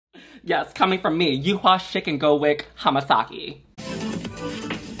Yes, coming from me, Yuhua Chic and Go Wig Hamasaki.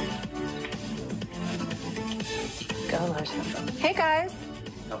 Go, Larsa. Hey guys.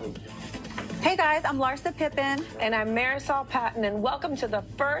 Hey guys, I'm Larsa Pippen. And I'm Marisol Patton, and welcome to the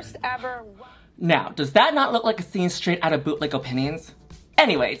first ever... Now, does that not look like a scene straight out of Bootleg Opinions?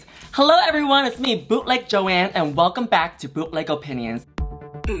 Anyways, hello everyone, it's me, Bootleg Joanne, and welcome back to Bootleg Opinions.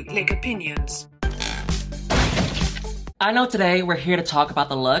 Bootleg Opinions. I know today we're here to talk about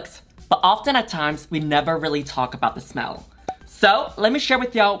the looks, but often at times we never really talk about the smell. So, let me share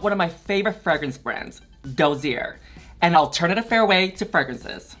with y'all one of my favorite fragrance brands, Dozier, an alternative fairway to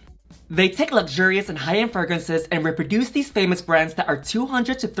fragrances. They take luxurious and high-end fragrances and reproduce these famous brands that are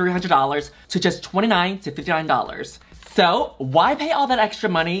 $200 to $300 to just $29 to $59. So, why pay all that extra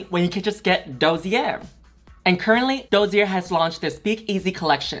money when you can just get Dozier? And currently, Dozier has launched their Speak Easy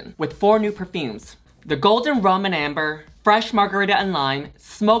collection with 4 new perfumes. The Golden Rum and Amber, Fresh Margarita and Lime,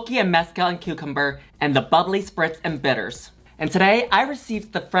 Smoky and Mezcal and Cucumber, and the Bubbly Spritz and Bitters. And today, I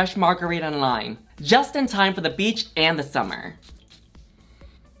received the Fresh Margarita and Lime, just in time for the beach and the summer.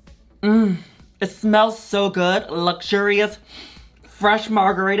 It smells so good, luxurious, fresh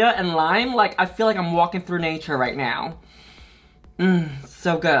margarita and lime. Like, I feel like I'm walking through nature right now.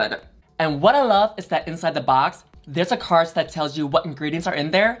 So good. And what I love is that inside the box, there's a card that tells you what ingredients are in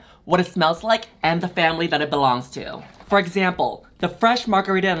there, what it smells like, and the family that it belongs to. For example, the Fresh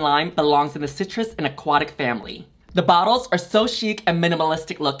Margarita and Lime belongs in the citrus and aquatic family. The bottles are so chic and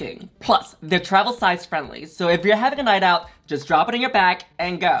minimalistic looking. Plus, they're travel size friendly, so if you're having a night out, just drop it in your bag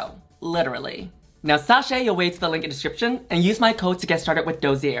and go. Literally. Now sashay your way to the link in the description and use my code to get started with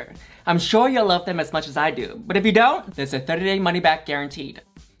Dozier. I'm sure you'll love them as much as I do, but if you don't, there's a 30-day money-back guaranteed.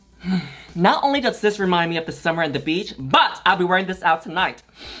 Not only does this remind me of the summer and the beach, but I'll be wearing this out tonight.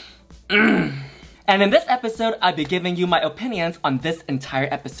 And in this episode, I'll be giving you my opinions on this entire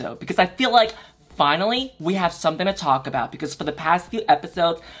episode because I feel like finally we have something to talk about, because for the past few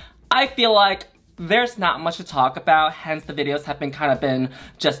episodes, I feel like there's not much to talk about, hence the videos have been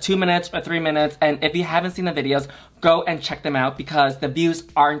just 2 minutes or 3 minutes, and if you haven't seen the videos, go and check them out because the views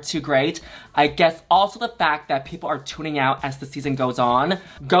aren't too great. I guess also the fact that people are tuning out as the season goes on.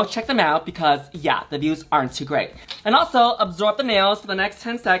 Go check them out because, yeah, the views aren't too great. And also, absorb the nails for the next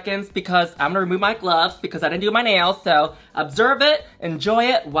 10 seconds because I'm gonna remove my gloves because I didn't do my nails, so observe it, enjoy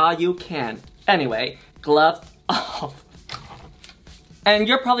it while you can. Anyway, gloves off. And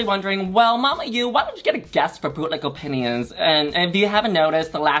you're probably wondering, well, Mama Yu, why don't you get a guest for Bootleg Opinions? And if you haven't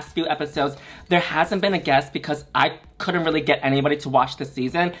noticed, the last few episodes, there hasn't been a guest because I couldn't really get anybody to watch this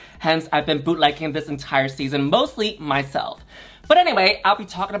season. Hence, I've been bootlegging this entire season, mostly myself. But anyway, I'll be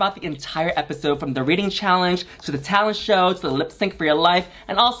talking about the entire episode from the reading challenge, to the talent show, to the lip sync for your life,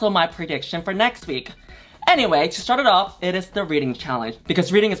 and also my prediction for next week. Anyway, to start it off, it is the reading challenge.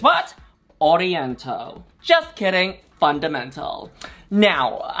 Because reading is what? Oriental. Just kidding, fundamental.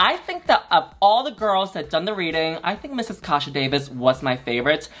 Now, I think that of all the girls that done the reading, I think Mrs. Kasha Davis was my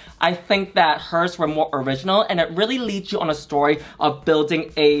favorite. I think that hers were more original and it really leads you on a story of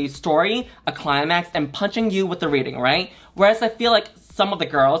building a story, a climax, and punching you with the reading, right? Whereas I feel like some of the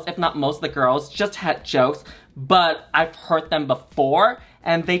girls, if not most of the girls, just had jokes, but I've heard them before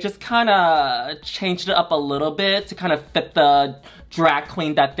and they just kind of changed it up a little bit to kind of fit the drag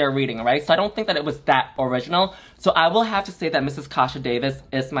queen that they're reading, right? So I don't think that it was that original. So I will have to say that Mrs. Kasha Davis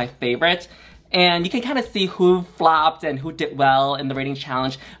is my favorite. And you can kind of see who flopped and who did well in the reading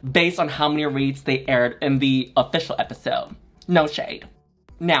challenge based on how many reads they aired in the official episode. No shade.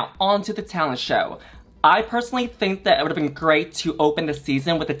 Now, on to the talent show. I personally think that it would have been great to open the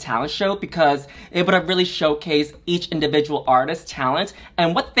season with a talent show because it would have really showcased each individual artist's talent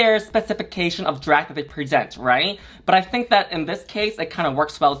and what their specification of drag that they present, right? But I think that in this case, it kind of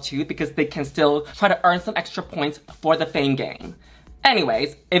works well too because they can still try to earn some extra points for the fame game.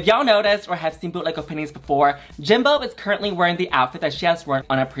 Anyways, if y'all noticed or have seen Bootleg Opinions before, Jimbo is currently wearing the outfit that she has worn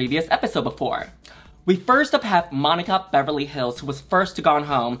on a previous episode before. We first up have Monica Beverly Hillz, who was first to Gone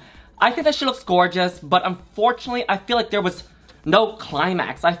Home. I think that she looks gorgeous, but unfortunately, I feel like there was no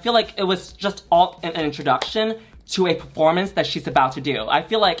climax. I feel like it was just all an introduction to a performance that she's about to do. I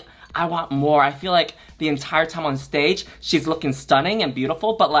feel like I want more. I feel like the entire time on stage, she's looking stunning and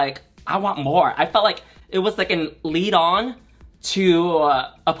beautiful, but like, I want more. I felt like it was like a lead on to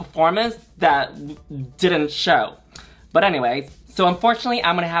a performance that didn't show. But anyways, so unfortunately,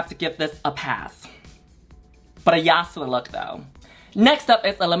 I'm gonna have to give this a pass. But a yes to the look though. Next up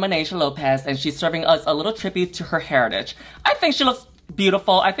is Naysha Lopez, and she's serving us a little tribute to her heritage. I think she looks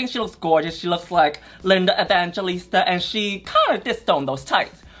beautiful. I think she looks gorgeous. She looks like Linda Evangelista, and she kind of did stone those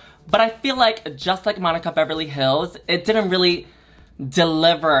tights. But I feel like, just like Monica Beverly Hillz, it didn't really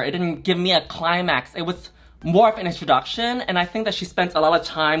deliver. It didn't give me a climax. It was more of an introduction, and I think that she spent a lot of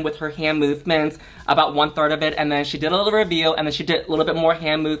time with her hand movements, about 1/3 of it, and then she did a little reveal, and then she did a little bit more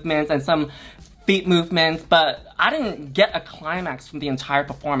hand movements and some feet movements, but I didn't get a climax from the entire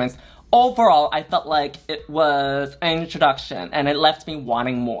performance. Overall, I felt like it was an introduction, and it left me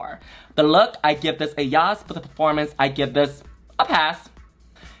wanting more. The look, I give this a yes, but the performance, I give this a pass.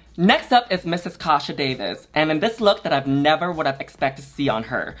 Next up is Mrs. Kasha Davis, and in this look that I've never would have expected to see on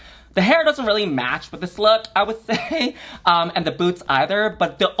her. The hair doesn't really match with this look, I would say, and the boots either,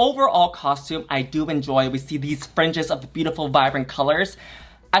 but the overall costume I do enjoy. We see these fringes of the beautiful, vibrant colors.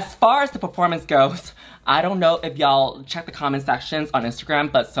 As far as the performance goes, I don't know if y'all check the comment sections on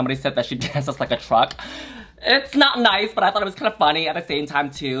Instagram, but somebody said that she dances like a truck. It's not nice, but I thought it was kind of funny at the same time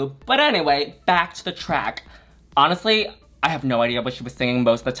too. But anyway, back to the track. Honestly, I have no idea what she was singing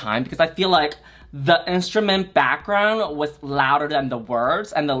most of the time because I feel like the instrument background was louder than the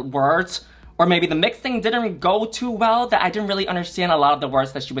words, and the words, or maybe the mixing didn't go too well, that I didn't really understand a lot of the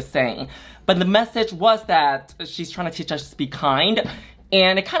words that she was saying. But the message was that she's trying to teach us to be kind,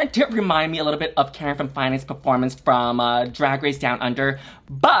 and it kind of did remind me a little bit of Karen from Finance performance from Drag Race Down Under,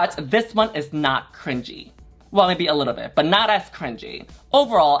 but this one is not cringy. Well, maybe a little bit, but not as cringy.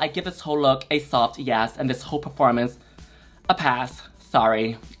 Overall, I give this whole look a soft yes, and this whole performance a pass.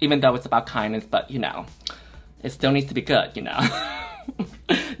 Sorry, even though it's about kindness, but you know, it still needs to be good, you know.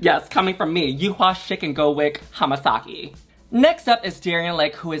 Yes, coming from me, Yuhua Hamasaki. Next up is Darienne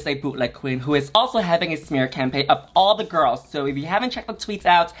Lake, who is a bootleg queen, who is also having a smear campaign of all the girls. So if you haven't checked the tweets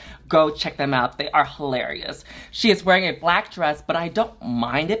out, go check them out. They are hilarious. She is wearing a black dress, but I don't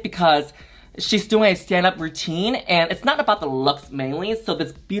mind it because she's doing a stand-up routine, and it's not about the looks mainly, so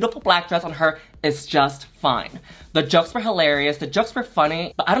this beautiful black dress on her is just fine. The jokes were hilarious, the jokes were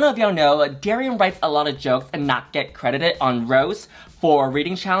funny, but I don't know if y'all know, Darienne writes a lot of jokes and not get credited on roast for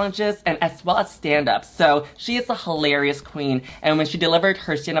reading challenges and as well as stand-up, so she is a hilarious queen, and when she delivered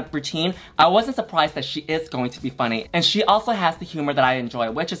her stand-up routine, I wasn't surprised that she is going to be funny, and she also has the humor that I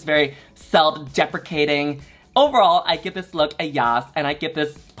enjoy, which is very self-deprecating. Overall, I give this look a yas, and I give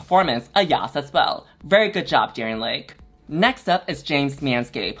this performance a yas as well. Very good job, Darienne Lake. Next up is Jaymes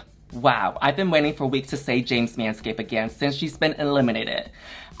Manscape. Wow, I've been waiting for weeks to say Jaymes Manscape again since she's been eliminated.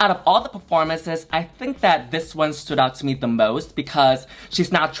 Out of all the performances, I think that this one stood out to me the most because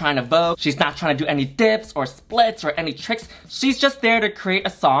she's not trying to vote, she's not trying to do any dips or splits or any tricks. She's just there to create a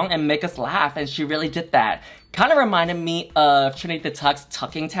song and make us laugh, and she really did that. Kind of reminded me of Trinity the Tuck's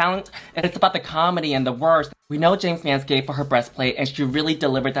tucking talent, and it's about the comedy and the words. We know Jaymes Manscape for her breastplate, and she really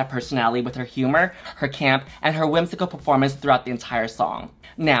delivered that personality with her humor, her camp, and her whimsical performance throughout the entire song.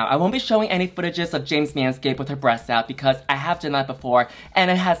 Now, I won't be showing any footages of Jaymes Manscape with her breasts out because I have done that before, and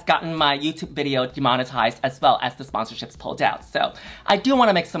it has gotten my YouTube video demonetized as well as the sponsorships pulled out. So, I do want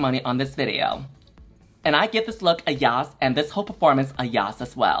to make some money on this video. And I give this look a yas, and this whole performance a yas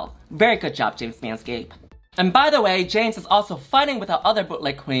as well. Very good job, Jaymes Manscape. And by the way, Jaymes is also fighting with our other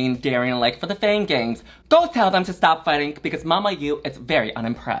bootleg queen, Darienne Lake, for the Fame Games. Go tell them to stop fighting because Mama Yu is very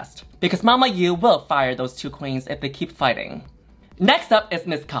unimpressed. Because Mama Yu will fire those two queens if they keep fighting. Next up is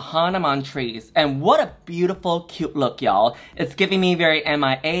Miss Kahanna Montrese, and what a beautiful, cute look, y'all. It's giving me very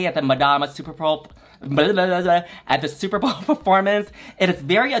MIA at the Madonna Super Bowl at the Super Bowl performance. It is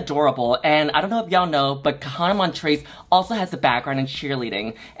very adorable, and I don't know if y'all know, but Kahanna Montrese also has a background in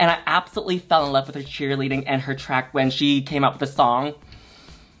cheerleading, and I absolutely fell in love with her cheerleading and her track when she came up with the song.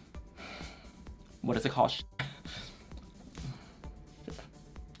 What is it called?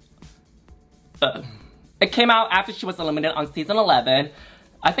 It came out after she was eliminated on season 11.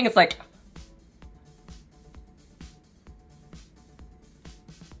 I think it's like...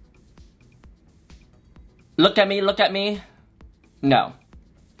 Look at me, look at me. No.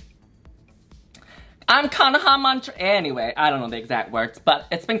 I'm Kahanna Montrese. Anyway, I don't know the exact words, but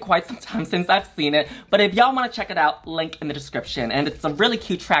it's been quite some time since I've seen it. But if y'all want to check it out, link in the description. And it's a really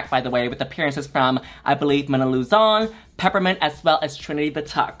cute track, by the way, with appearances from, I believe, Mona Luzon, Peppermint, as well as Trinity the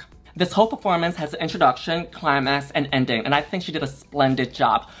Tuck. This whole performance has an introduction, climax, and ending, and I think she did a splendid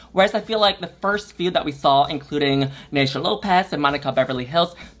job. Whereas I feel like the first few that we saw, including Naysha Lopez and Monica Beverly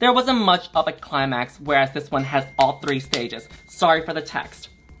Hillz, there wasn't much of a climax, whereas this one has all 3 stages. Sorry for the text.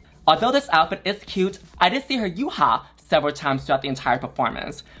 Although this outfit is cute, I did see her Yuha several times throughout the entire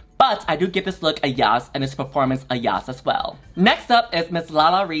performance. But I do give this look a yas and this performance a yas as well. Next up is Miss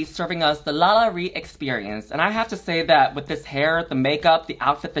LaLa Ri serving us the LaLa Ri experience. And I have to say that with this hair, the makeup, the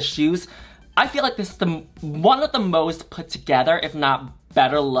outfit, the shoes, I feel like this is one of the most put together, if not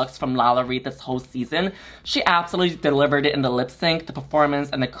better looks from LaLa this whole season. She absolutely delivered it in the lip sync, the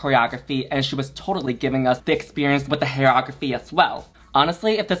performance, and the choreography, and she was totally giving us the experience with the choreography as well.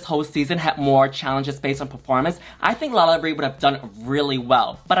 Honestly, if this whole season had more challenges based on performance, I think LaLa would have done really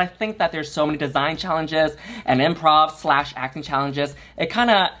well. But I think that there's so many design challenges and improv/acting challenges, it kind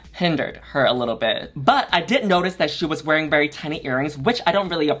of hindered her a little bit. But I did notice that she was wearing very tiny earrings, which I don't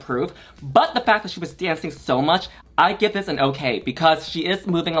really approve. But the fact that she was dancing so much, I give this an okay, because she is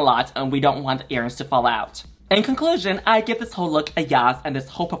moving a lot and we don't want the earrings to fall out. In conclusion, I give this whole look a yes and this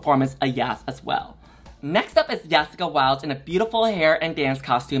whole performance a yes as well. Next up is Jessica Wilde in a beautiful hair and dance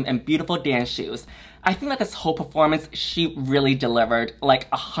costume and beautiful dance shoes. I think that this whole performance, she really delivered like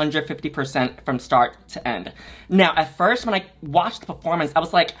 150% from start to end. Now, at first when I watched the performance, I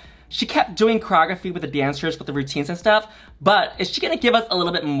was like, she kept doing choreography with the dancers, with the routines and stuff, but is she gonna give us a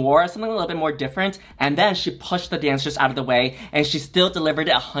little bit more, something a little bit more different? And then she pushed the dancers out of the way and she still delivered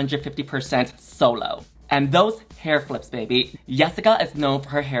it 150% solo. And those hair flips, baby. Jessica is known for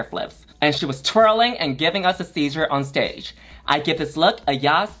her hair flips. And she was twirling and giving us a seizure on stage. I give this look a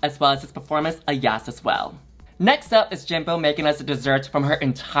yes, as well as this performance a yes as well. Next up is Jimbo making us a dessert from her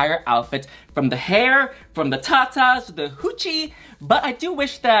entire outfit, from the hair, from the tatas, to the hoochie. But I do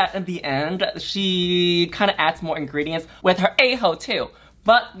wish that in the end, she kind of adds more ingredients with her aho too.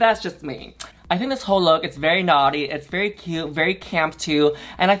 But that's just me. I think this whole look, it's very naughty, it's very cute, very camp too,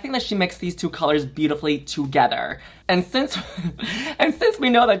 and I think that she mixed these two colors beautifully together. And since we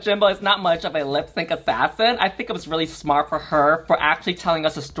know that Jimbo is not much of a lip sync assassin, I think it was really smart for her for actually telling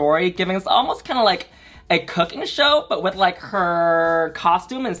us a story, giving us almost kind of like a cooking show, but with like her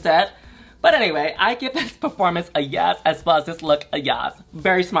costume instead. But anyway, I give this performance a yes, as well as this look a yes.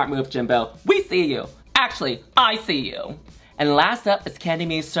 Very smart move, Jimbo. We see you. Actually, I see you. And last up is Kandy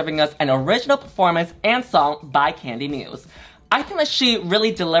Muse serving us an original performance and song by Kandy Muse. I think that she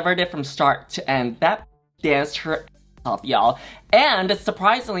really delivered it from start to end. That danced her off, y'all. And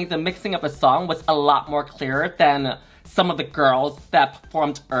surprisingly, the mixing of the song was a lot more clearer than some of the girls that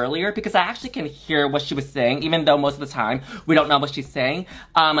performed earlier, because I actually can hear what she was saying, even though most of the time we don't know what she's saying.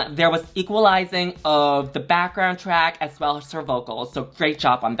 There was equalizing of the background track as well as her vocals, so great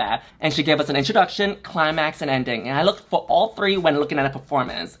job on that. And she gave us an introduction, climax, and ending. And I looked for all three when looking at a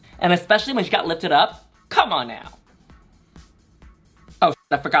performance. And especially when she got lifted up, come on now. Oh,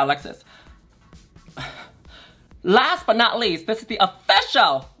 I forgot Alexis. Last but not least, this is the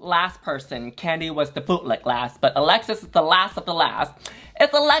official last person. Kandy was the bootleg last, but Alexis is the last of the last.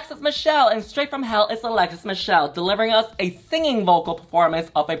 It's Alexis Michelle, and straight from hell, it's Alexis Michelle, delivering us a singing vocal performance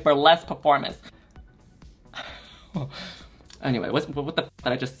of a burlesque performance. Anyway, what the f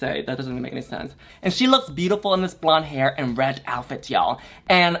did I just say? That doesn't even make any sense. And she looks beautiful in this blonde hair and red outfit, y'all.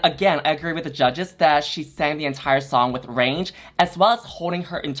 And again, I agree with the judges that she sang the entire song with range, as well as holding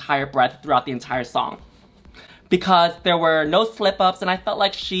her entire breath throughout the entire song. Because there were no slip-ups, and I felt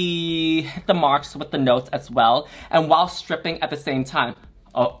like she hit the marks with the notes as well, and while stripping at the same time.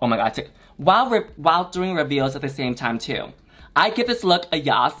 Oh my god, while doing reveals at the same time too. I give this look a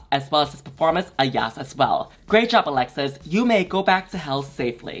yes, as well as this performance a yes as well. Great job, Alexis. You may go back to hell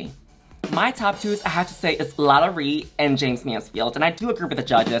safely. My top twos, I have to say, is LaLa and Jaymes Mansfield, and I do agree with the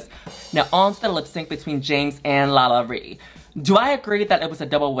judges. Now on to the lip sync between Jaymes and LaLa. Do I agree that it was a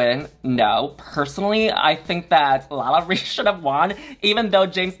double win? No. Personally, I think that LaLa should have won, even though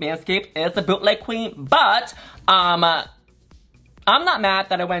Jaymes Mansfield is a bootleg queen, but I'm not mad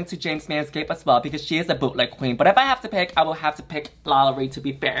that I went to Jaymes Mansfield as well, because she is a bootleg queen. But if I have to pick, I will have to pick LaLa, to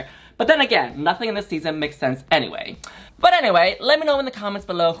be fair. But then again, nothing in this season makes sense anyway. But anyway, let me know in the comments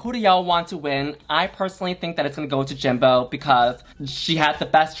below, who do y'all want to win? I personally think that it's gonna go to Jimbo, because she had the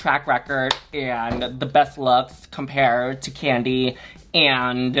best track record and the best looks compared to Kandy.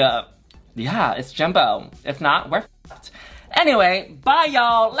 And yeah, it's Jimbo. If not, we're f***ed. Anyway, bye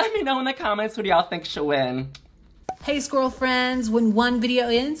y'all. Let me know in the comments who do y'all think should win. Hey squirrel friends, when one video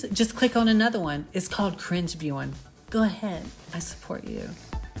ends, just click on another one. It's called cringe viewing. Go ahead, I support you.